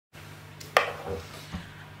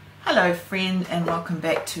Hello friend, and welcome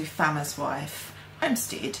back to Farmers Wife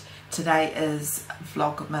Homestead. Today is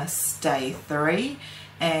Vlogmas day 3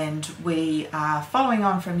 and we are following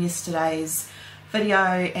on from yesterday's video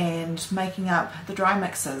and making up the dry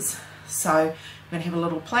mixes. So we're going to have a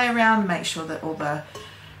little play around, make sure that all the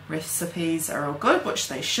recipes are all good, which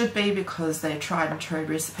they should be because they're tried and true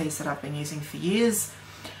recipes that I've been using for years.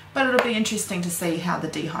 But it'll be interesting to see how the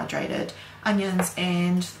dehydrated onions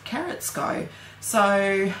and carrots go.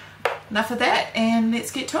 So enough of that and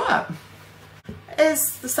let's get to it.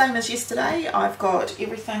 As the same as yesterday, I've got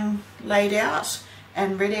everything laid out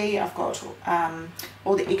and ready. I've got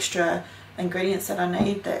all the extra ingredients that I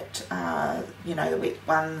need, that you know, the wet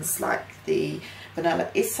ones like the vanilla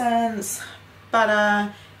essence,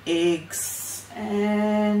 butter, eggs,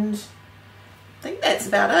 and I think that's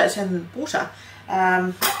about it, and water.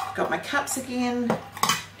 Got my cups again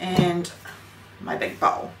and my big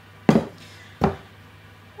bowl.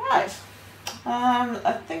 Right,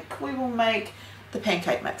 I think we will make the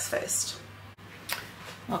pancake mix first.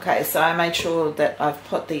 Okay, so I made sure that I've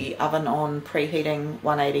put the oven on preheating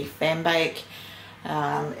 180 fan bake,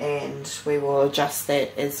 and we will adjust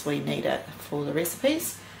that as we need it for the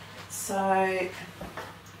recipes. So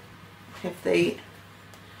have the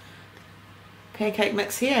pancake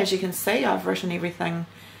mix here. As you can see, I've written everything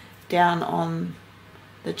down on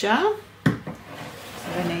the jar. So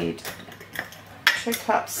we need 2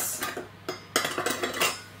 cups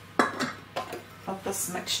of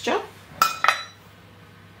this mixture.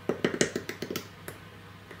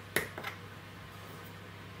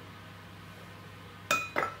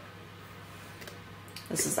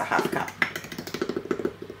 This is a half cup.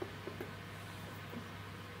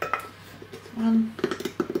 One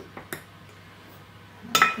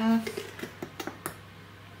and a half.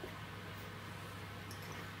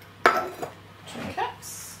 2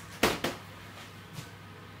 cups.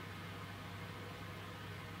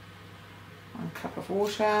 1 cup of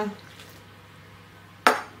water.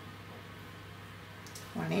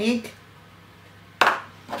 1 egg.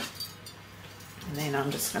 And then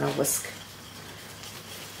I'm just going to whisk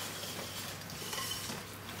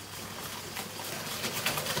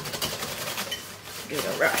get a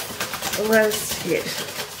rough whisk, get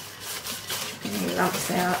any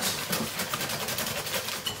lumps out.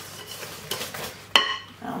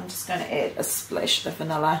 I'm just going to add a splash of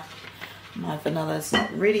vanilla. My vanilla is not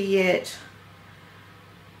ready yet,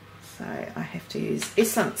 so I have to use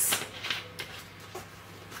essence.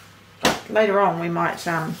 But later on we might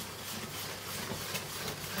have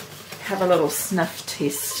a little sniff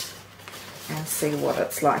test and see what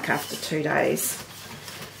it's like after 2 days.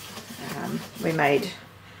 We made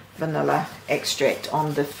vanilla extract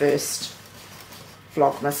on the first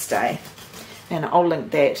Vlogmas day, and I'll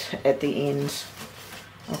link that at the end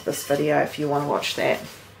of this video if you want to watch that.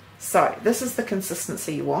 So this is the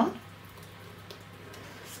consistency you want.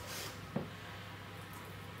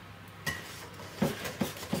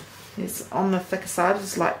 It's on the thicker side,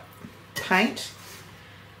 it's like paint.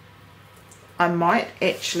 I might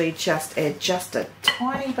actually just add just a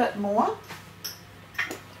tiny bit more.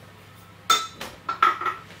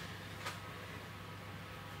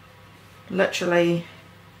 Literally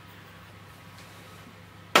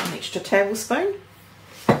an extra tablespoon.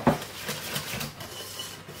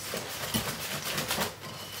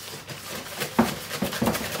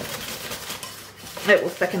 It will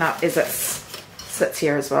thicken up as it sits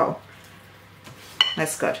here as well.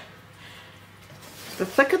 That's good. The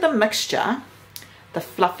thicker the mixture, the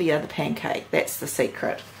fluffier the pancake. That's the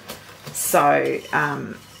secret. So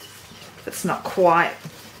if it's not quite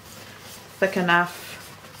thick enough,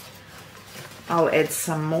 I'll add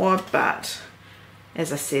some more, but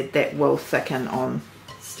as I said, that will thicken on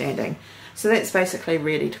standing. So that's basically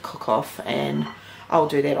ready to cook off, and I'll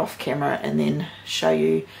do that off camera and then show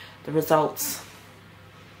you the results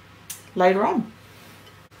later on.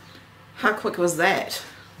 How quick was that?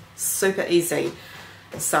 Super easy.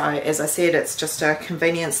 So as I said, it's just a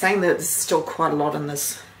convenience thing. There's still quite a lot in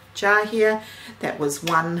this jar here. That was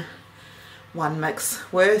one mix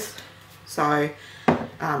worth. So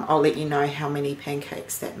I'll let you know how many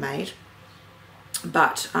pancakes that made,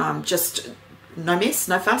 but just no mess,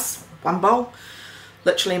 no fuss, one bowl,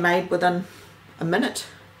 literally made within a minute.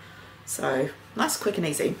 So nice, quick and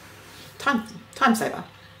easy, time saver.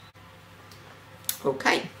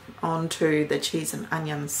 Okay, on to the cheese and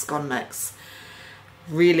onion scone mix.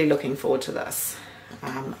 Really looking forward to this.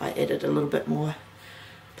 I added a little bit more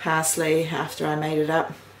parsley after I made it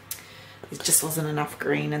up. There just wasn't enough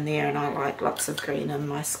green in there, and I like lots of green in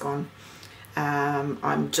my scone.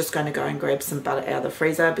 I'm just going to go and grab some butter out of the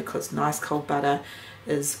freezer, because nice cold butter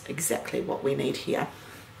is exactly what we need here.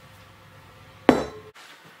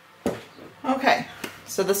 Okay,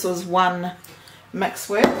 so this was one mix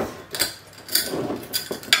worth.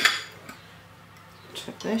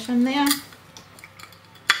 Chuck that in there.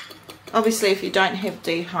 Obviously, if you don't have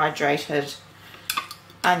dehydrated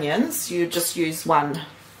onions, you just use one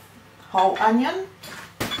whole onion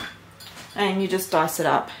and you just dice it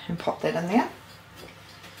up and pop that in there.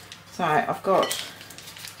 So I've got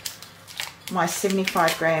my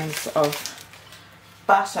 75 grams of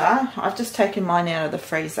butter. I've just taken mine out of the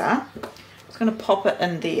freezer. I'm just going to pop it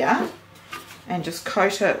in there and just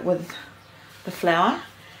coat it with the flour.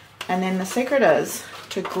 And then the secret is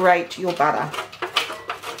to grate your butter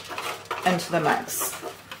into the mix.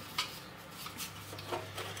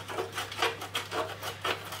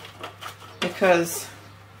 Because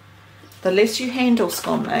the less you handle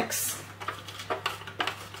scone mix,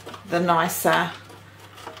 the nicer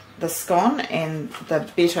the scone and the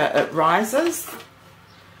better it rises.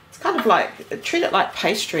 It's kind of like, treat it like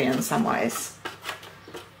pastry in some ways.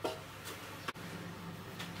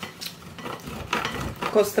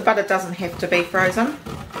 Of course, the butter doesn't have to be frozen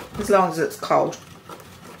as long as it's cold.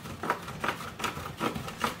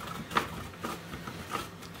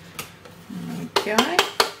 Okay,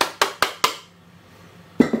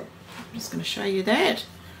 I'm just going to show you that.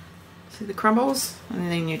 See the crumbles,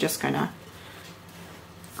 and then you're just going to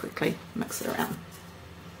quickly mix it around.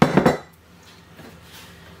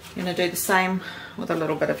 You're going to do the same with a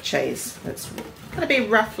little bit of cheese. It's going to be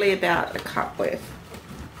roughly about a cup worth.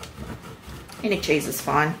 Any cheese is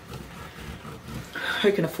fine.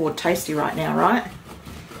 Who can afford tasty right now, right?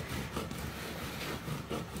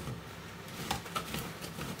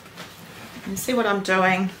 And see what I'm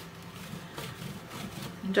doing?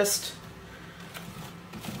 I'm just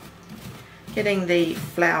getting the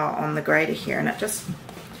flour on the grater here, and it just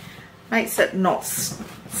makes it not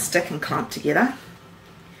stick and clump together.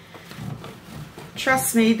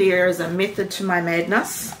 Trust me, there is a method to my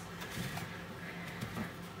madness,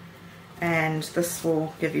 and this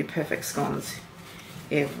will give you perfect scones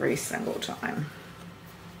every single time.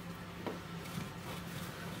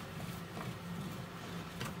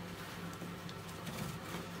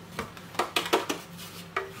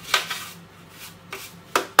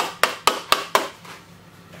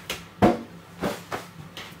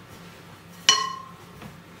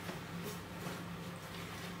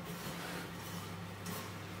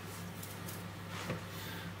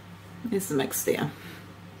 There's the mix there.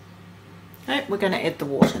 Okay, we're going to add the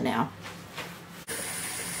water now.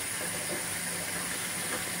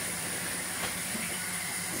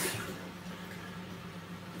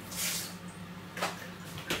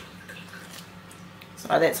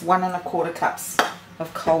 So that's 1 1/4 cups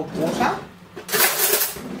of cold water.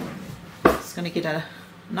 Just going to get a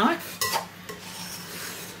knife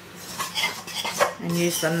and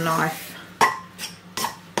use the knife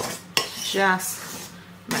just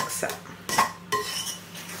mix it.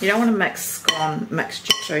 You don't want to mix scone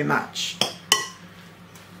mixture too much.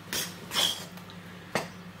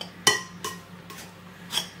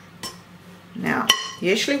 Now,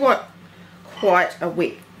 you actually want quite a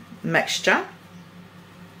wet mixture.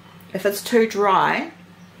 If it's too dry,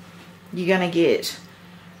 you're going to get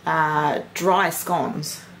dry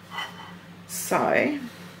scones. So,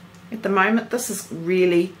 at the moment, this is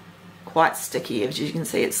really quite sticky. As you can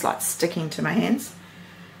see, it's like sticking to my hands.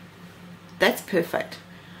 That's perfect.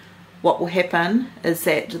 What will happen is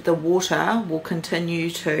that the water will continue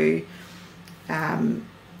to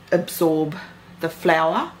absorb the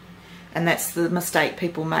flour, and that's the mistake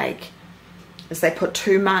people make, is they put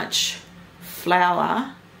too much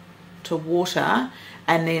flour to water,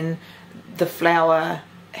 and then the flour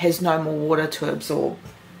has no more water to absorb.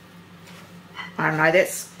 I don't know,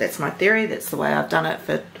 that's my theory. That's the way I've done it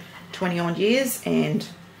for 20 odd years, and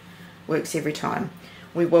works every time.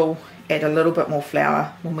 We will add a little bit more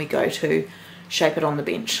flour when we go to shape it on the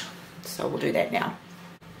bench, so we'll do that now.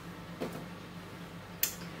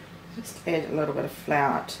 Just add a little bit of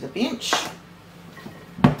flour to the bench.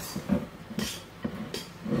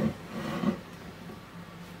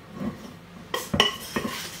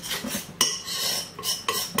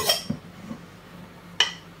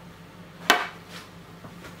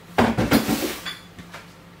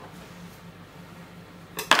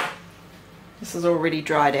 This is already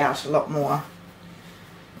dried out a lot more,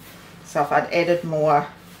 so if I'd added more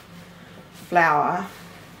flour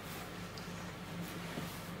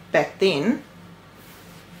back then,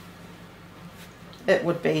 it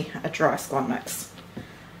would be a dry scone mix.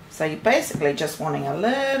 So you're basically just wanting a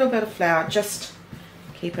little bit of flour, just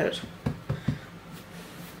keep it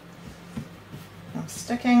from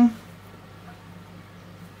sticking.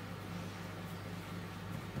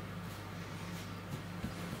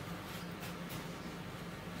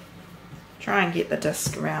 Try and get the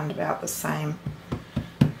disc around about the same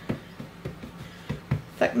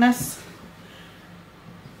thickness,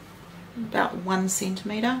 about 1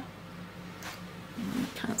 centimetre.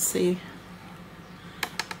 Can't see.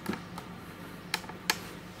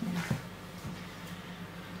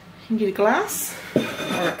 You can get a glass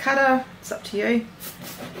or a cutter, it's up to you,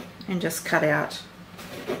 and just cut out.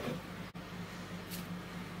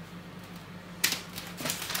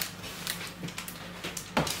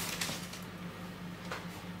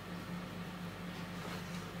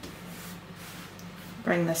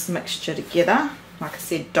 Bring this mixture together. Like I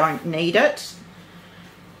said, don't knead it.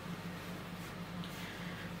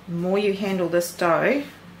 The more you handle this dough,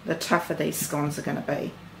 the tougher these scones are going to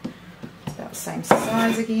be. It's about the same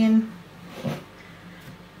size again.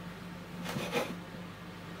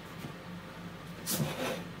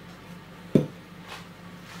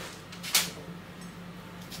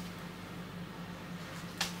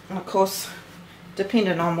 And of course,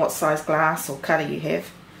 depending on what size glass or cutter you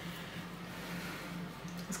have,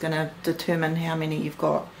 it's going to determine how many you've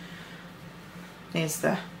got. There's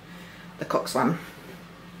the cook's one.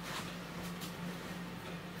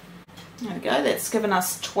 There we go, that's given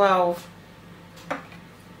us 12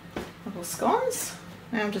 little scones.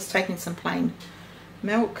 Now I'm just taking some plain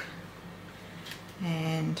milk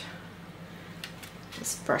and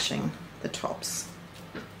just brushing the tops.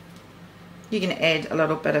 You can add a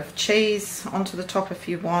little bit of cheese onto the top if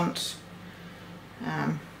you want.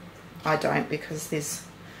 I don't, because there's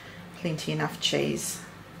plenty enough cheese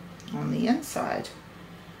on the inside.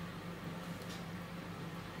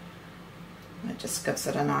 It just gives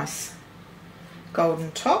it a nice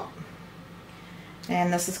golden top.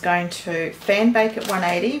 And this is going to fan bake at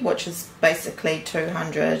 180, which is basically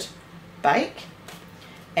 200 bake,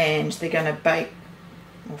 and they're going to bake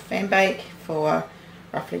or fan bake for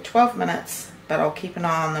roughly 12 minutes, but I'll keep an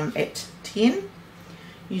eye on them at 10.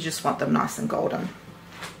 You just want them nice and golden.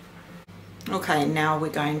 Okay, now we're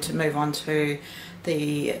going to move on to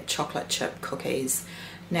the chocolate chip cookies.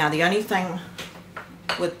 Now the only thing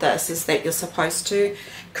with this is that you're supposed to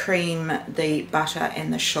cream the butter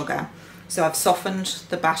and the sugar. So I've softened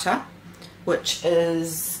the butter, which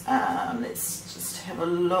is, let's just have a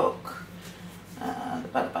look,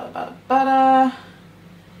 butter,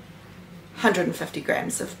 150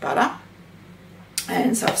 grams of butter,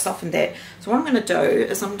 and so I've softened that. So what I'm going to do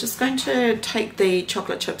is I'm just going to take the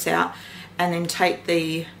chocolate chips out and then take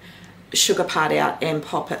the sugar part out and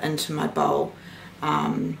pop it into my bowl,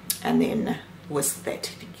 and then whisk that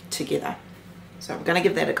together. So we're going to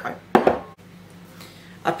give that a go.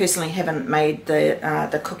 I personally haven't made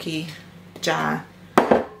the cookie jar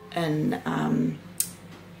in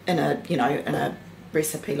a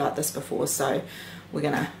recipe like this before, so we're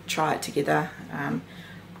going to try it together. I'm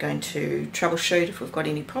going to troubleshoot if we've got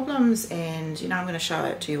any problems, and I'm going to show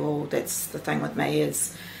it to you all. That's the thing with me,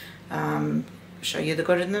 is show you the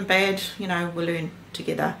good and the bad. We'll learn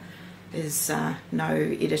together. There's no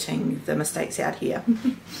editing the mistakes out here.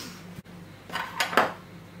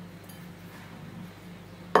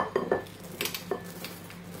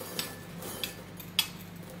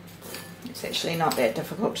 It's actually not that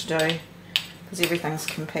difficult to do because everything's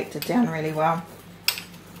compacted down really well.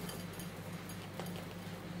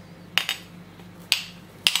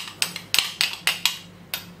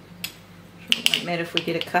 It won't matter if we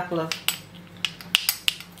get a couple of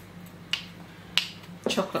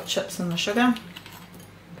chocolate chips in the sugar.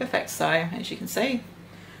 Perfect. So as you can see,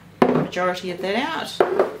 the majority of that out.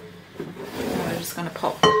 Now we're just going to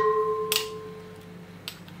pop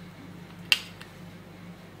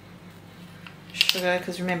sugar,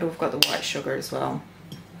 because remember we've got the white sugar as well.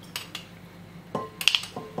 A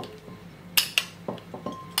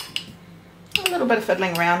little bit of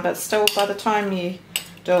fiddling around, but still by the time you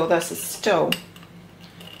do all this, it's still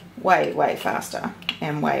way faster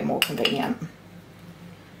and way more convenient.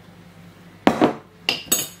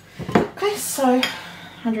 Okay, so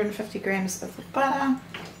 150 grams of the butter.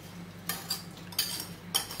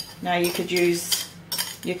 Now you could use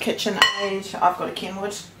your KitchenAid. I've got a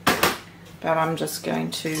Kenwood, but I'm just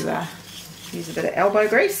going to use a bit of elbow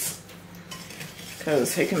grease,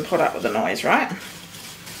 because who can put up with the noise, right? I'm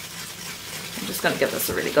just going to give this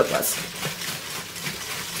a really good whisk.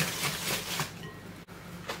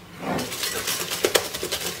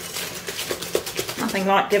 Nothing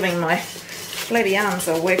like giving my flabby arms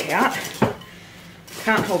a workout.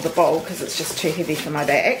 Can't hold the bowl because it's just too heavy for my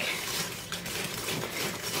back.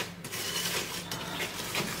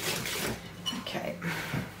 Okay.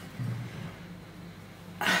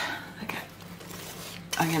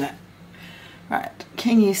 I'm gonna, right,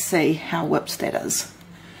 can you see how whipped that is?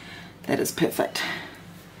 That is perfect.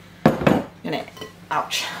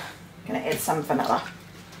 Ouch. I'm going to add some vanilla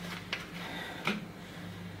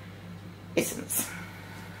essence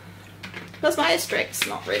because my extract's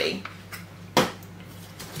not ready.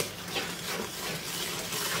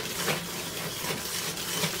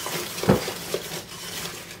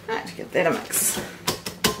 Right, give that a mix.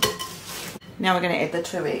 Now we're going to add the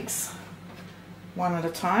 2 eggs, one at a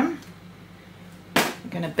time. I'm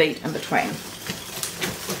going to beat in between.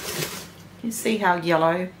 You see how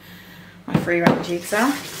yellow my free range eggs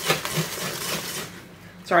are?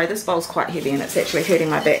 Sorry, this bowl's quite heavy and it's actually hurting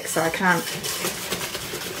my back, so I can't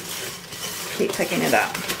keep picking it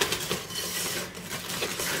up.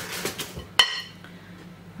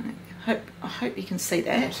 I hope you can see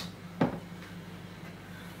that.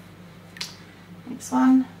 Next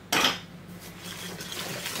one.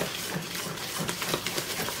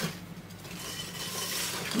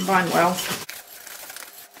 Combine well.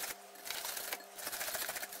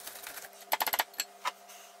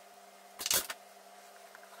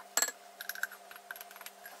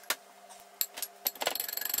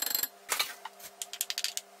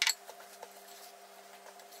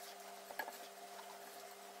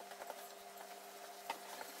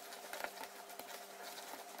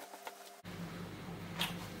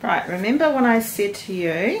 Right, remember when I said to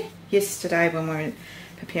you yesterday when we were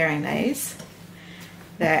preparing these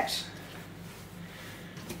that,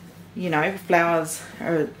 you know, flowers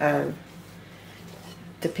are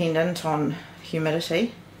dependent on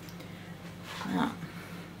humidity? Now,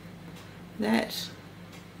 that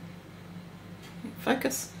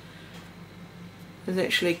focus is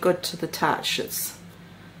actually good to the touch.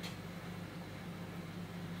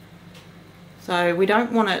 So we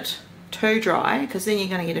don't want it too dry because then you're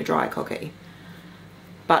going to get a dry cookie.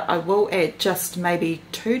 But I will add just maybe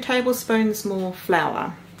 2 tablespoons more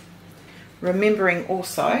flour, remembering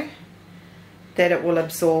also that it will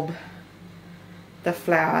absorb the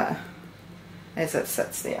flour as it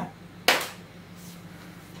sits there.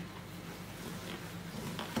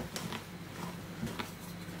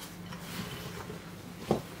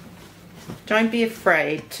 Don't be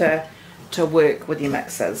afraid to work with your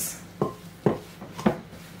mixes.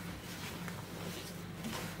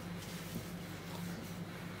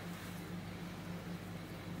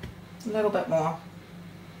 A little bit more.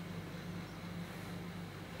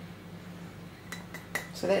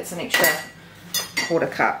 So that's an extra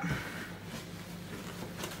 1/4 cup.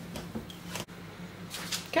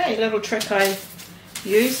 Okay, little trick I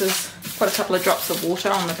use is put a couple of drops of water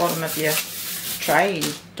on the bottom of your tray.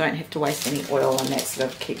 You don't have to waste any oil, and that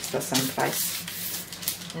sort of keeps this in place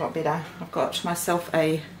a lot better. I've got myself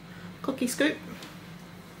a cookie scoop,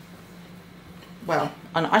 well,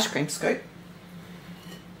 an ice cream scoop,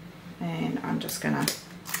 and I'm just gonna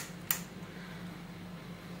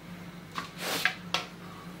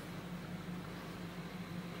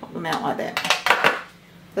pop them out like that.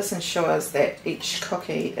 This ensures that each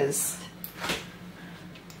cookie is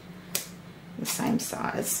the same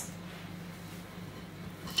size.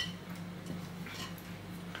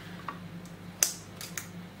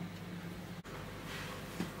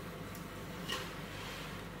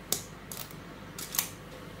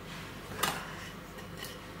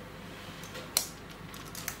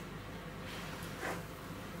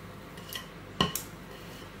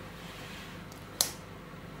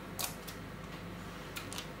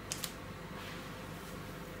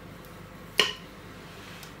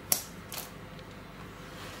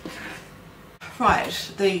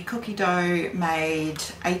 Right, the cookie dough made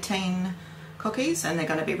 18 cookies, and they're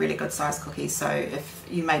going to be really good sized cookies. So if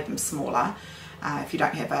you made them smaller, if you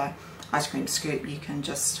don't have a ice cream scoop, you can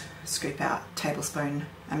just scoop out tablespoon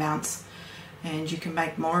amounts and you can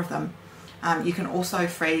make more of them. You can also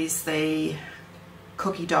freeze the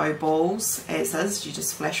cookie dough balls as is. You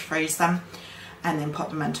just flash freeze them and then pop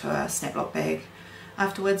them into a snap-lock bag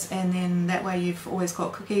afterwards, and then that way you've always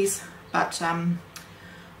got cookies. But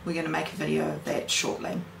we're going to make a video of that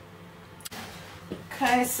shortly.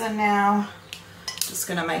 Okay, so now just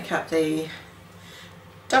going to make up the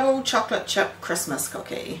double chocolate chip Christmas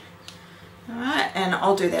cookie. Alright, and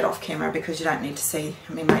I'll do that off camera because you don't need to see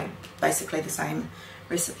me make basically the same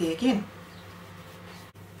recipe again.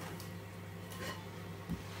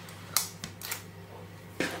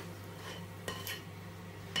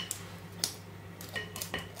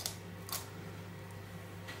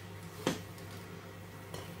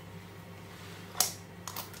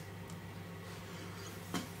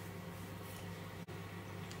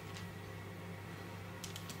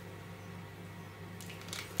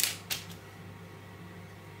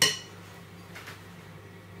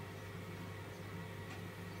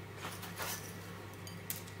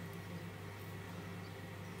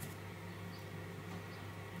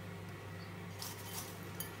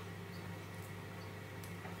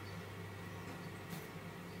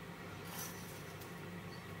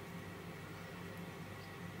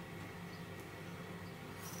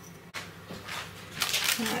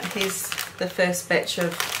 Right, here's the first batch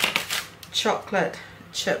of chocolate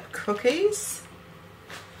chip cookies.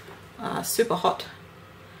 Super hot,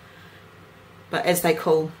 but as they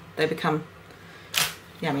cool they become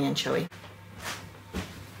yummy and chewy.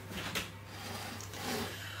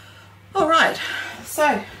 Alright,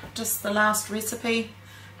 so just the last recipe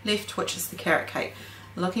left, which is the carrot cake.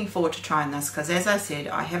 Looking forward to trying this because, as I said,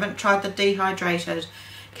 I haven't tried the dehydrated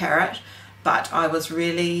carrot, but I was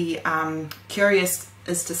really curious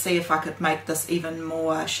as to see if I could make this even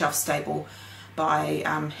more shelf stable by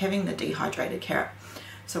having the dehydrated carrot.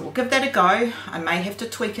 So we'll give that a go. I may have to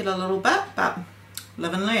tweak it a little bit, but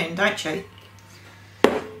live and learn, don't you?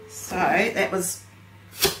 So that was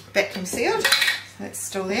vacuum sealed, so that's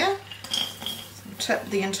still there. So tip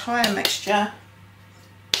the entire mixture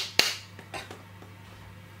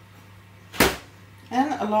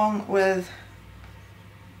in along with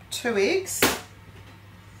 2 eggs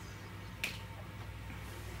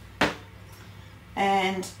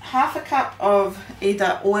and half a cup of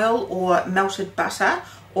either oil or melted butter,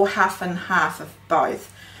 or half and half of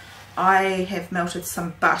both. I have melted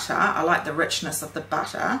some butter. I like the richness of the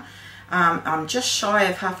butter. I'm just shy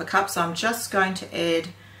of half a cup, so I'm just going to add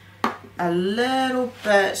a little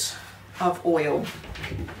bit of oil.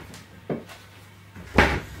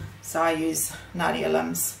 So I use Nadia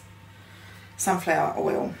Lim's sunflower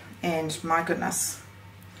oil, and my goodness,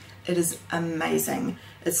 it is amazing.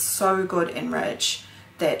 It's so good and rich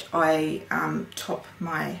that I top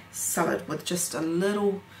my salad with just a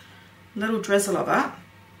little drizzle of it.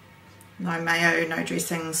 No mayo, no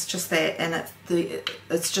dressings, just that, and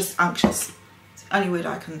it's just unctuous. It's the only word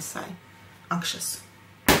I can say, unctuous.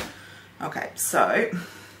 Okay, so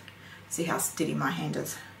see how steady my hand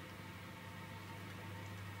is.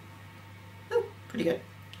 Ooh, pretty good.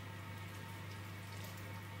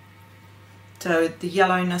 So the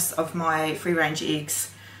yellowness of my free-range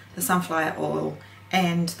eggs, the sunflower oil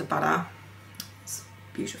and the butter is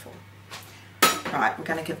beautiful. Right, we're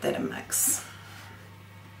going to give that a mix.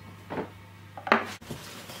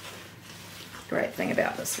 Great thing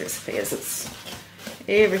about this recipe is it's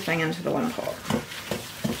everything into the one pot.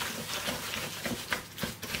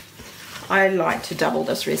 I like to double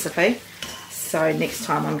this recipe, so next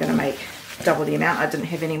time I'm going to make double the amount. I didn't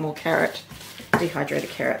have any more dehydrated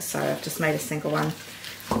carrots, so I've just made a single one.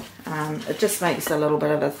 It just makes a little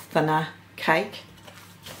bit of a thinner cake.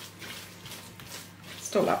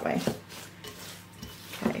 Still lovely.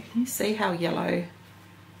 Okay, can you see how yellow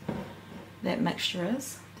that mixture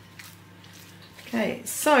is? Okay,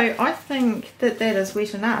 so I think that that is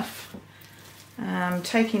wet enough,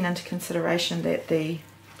 taking into consideration that the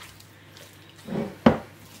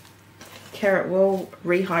carrot will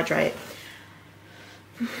rehydrate.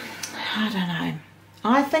 I don't know.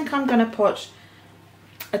 I think I'm going to put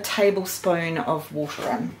a tablespoon of water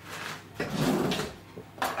in.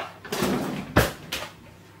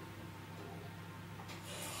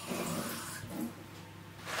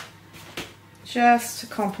 Just to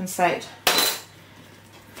compensate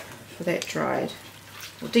for that dried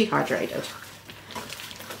or dehydrated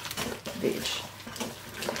veg.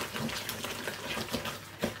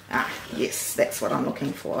 Ah, yes, that's what I'm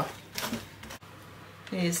looking for.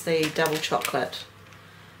 Here's the double chocolate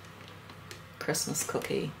Christmas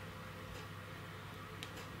cookie.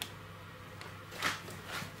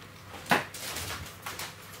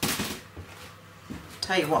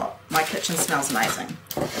 Tell you what, my kitchen smells amazing.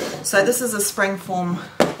 So this is a springform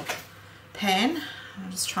pan.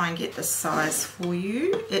 I'll just try and get this size for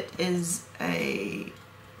you. It is a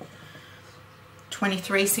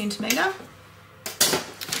 23 centimetre.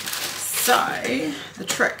 So the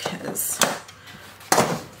trick is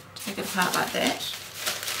take it apart like that.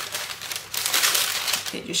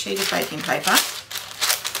 Get your sheet of baking paper.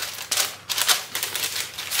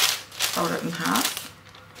 Fold it in half,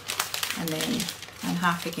 and then in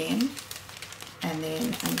half again, and then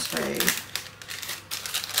into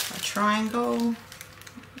a triangle.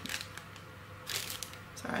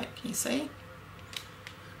 Sorry, can you see?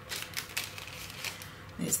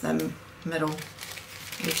 There's the middle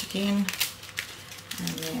edge again, and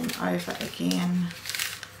then over again,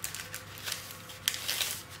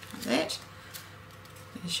 like that.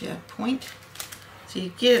 There's your point. So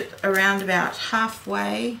you get it around about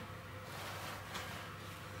halfway,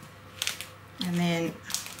 and then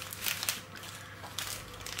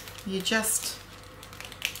you just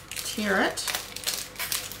tear it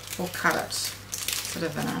or cut it sort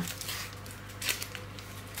of in a,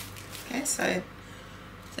 okay, so does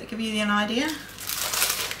that give you an idea?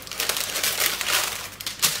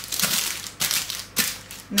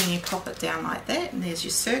 And then you pop it down like that, and there's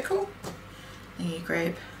your circle. Then you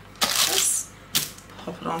grab this,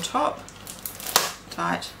 pop it on top,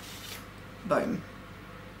 tight, boom,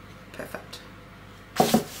 perfect.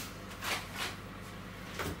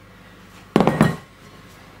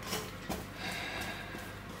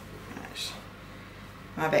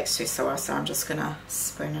 My back's too sore, so I'm just gonna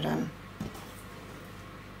spoon it in.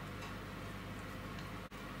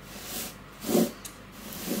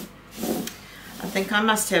 I think I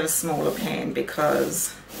must have a smaller pan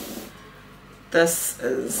because this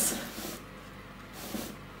is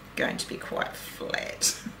going to be quite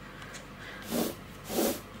flat.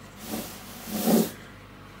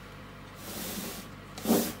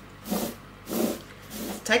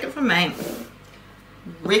 Take it from me,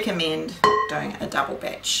 recommend doing a double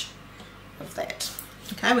batch of that.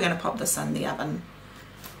 Okay, we're going to pop this in the oven,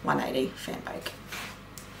 180 fan bake.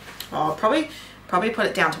 I'll probably put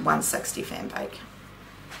it down to 160 fan bake.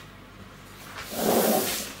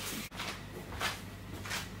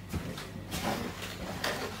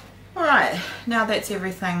 Alright, now that's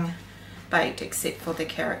everything baked except for the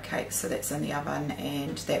carrot cake, so that's in the oven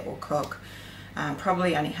and that will cook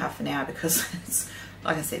probably only half an hour because it's,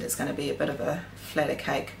 like I said, it's going to be a bit of a flatter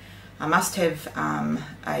cake. I must have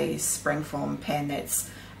a springform pan that's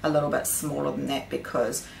a little bit smaller than that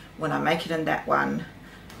because when I make it in that one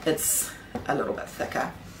it's a little bit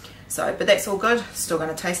thicker. So, but that's all good, still going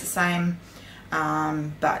to taste the same,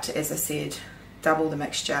 but as I said, double the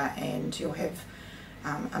mixture and you'll have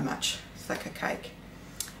a much thicker cake.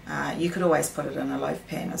 You could always put it in a loaf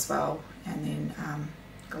pan as well and then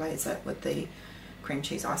glaze it with the cream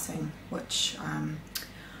cheese icing, which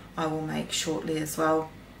I will make shortly as well.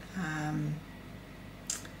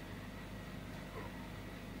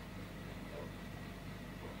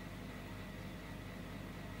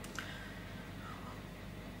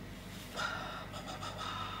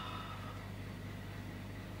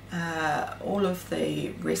 All of the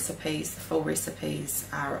recipes, the full recipes,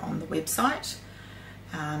 are on the website,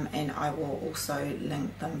 and I will also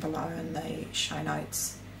link them below in the show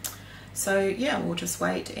notes. So yeah, we'll just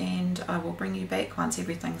wait and I will bring you back once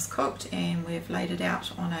everything's cooked and we've laid it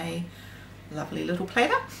out on a lovely little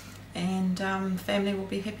platter, and family will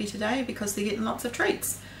be happy today because they're getting lots of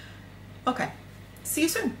treats. Okay, see you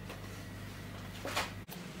soon.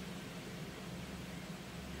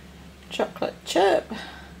 Chocolate chip,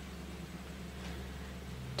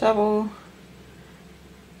 double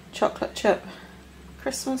chocolate chip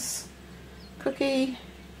Christmas cookie,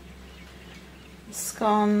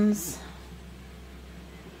 scones,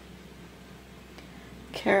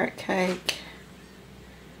 carrot cake.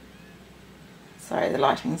 Sorry, the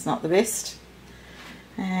lighting's not the best,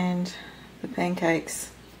 and the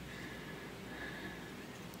pancakes.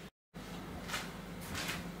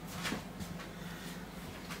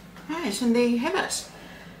 Right, and there you have it.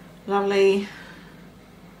 Lovely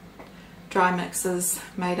dry mixes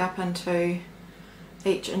made up into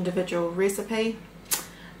each individual recipe.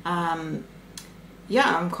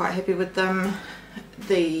 Yeah, I'm quite happy with them.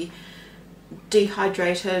 The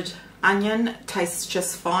dehydrated onion tastes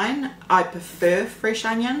just fine. I prefer fresh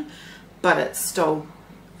onion, but it still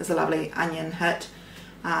is a lovely onion hit,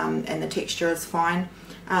 and the texture is fine.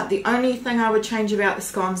 The only thing I would change about the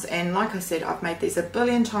scones, and like I said, I've made these a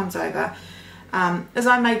billion times over, is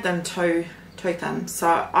I made them too thin.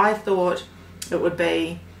 So I thought it would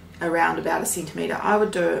be around about 1 centimetre. I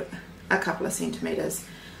would do a couple of centimetres.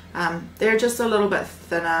 They're just a little bit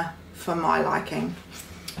thinner for my liking.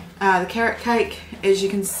 The carrot cake, as you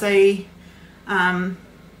can see,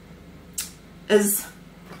 is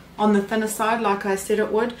on the thinner side like I said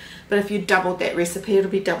it would, but if you doubled that recipe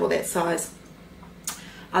it'll be double that size.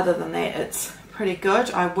 Other than that, it's pretty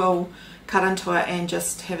good. I will cut into it and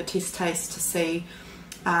just have a test taste to see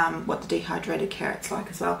what the dehydrated carrot's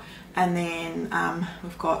like as well. And then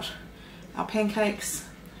we've got our pancakes.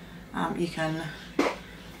 You can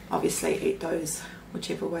obviously eat those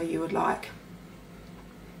whichever way you would like.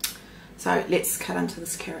 So let's cut into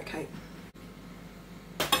this carrot cake.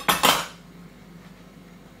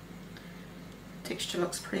 Texture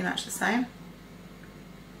looks pretty much the same.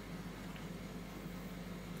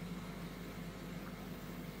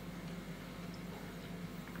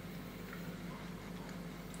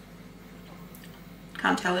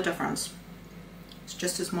 Can't tell the difference. It's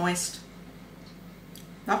just as moist.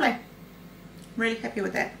 Lovely. Really happy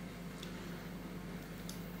with that.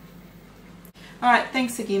 Alright,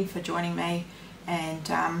 thanks again for joining me, and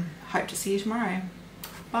hope to see you tomorrow.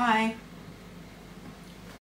 Bye.